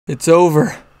It's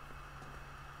over.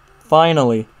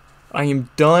 Finally, I am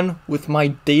done with my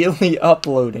daily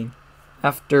uploading.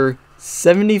 After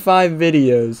 75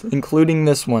 videos, including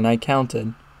this one, I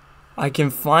counted. I can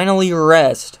finally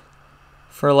rest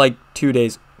for like 2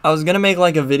 days. I was gonna make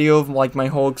like a video of like my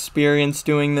whole experience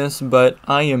doing this, but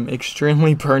I am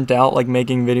extremely burnt out like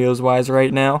making videos wise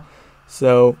right now.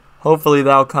 So hopefully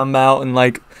that'll come out in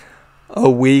like a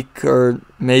week or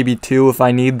maybe 2 if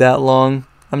I need that long.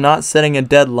 I'm not setting a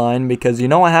deadline because you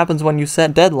know what happens when you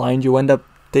set deadlines, you end up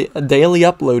daily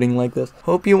uploading like this.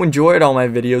 Hope you enjoyed all my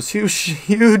videos.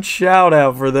 Huge shout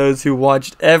out for those who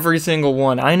watched every single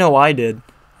one. I know I did.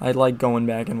 I like going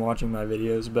back and watching my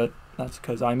videos, but that's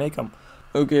because I make them.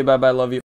 Okay, bye-bye, love you.